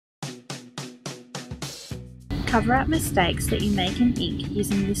cover up mistakes that you make in ink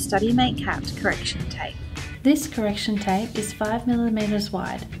using the Studymate capped correction tape. This correction tape is 5mm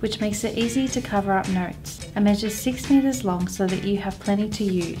wide, which makes it easy to cover up notes, and measures 6 meters long so that you have plenty to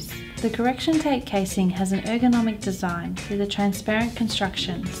use. The correction tape casing has an ergonomic design with a transparent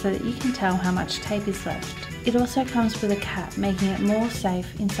construction so that you can tell how much tape is left. It also comes with a cap, making it more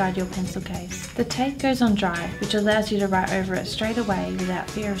safe inside your pencil case. The tape goes on dry, which allows you to write over it straight away without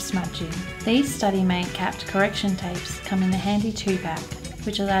fear of smudging. These Studymate capped correction tapes come in a handy 2-pack,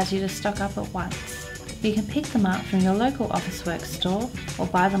 which allows you to stock up at once. You can pick them up from your local Officeworks store or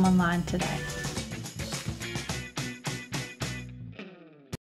buy them online today.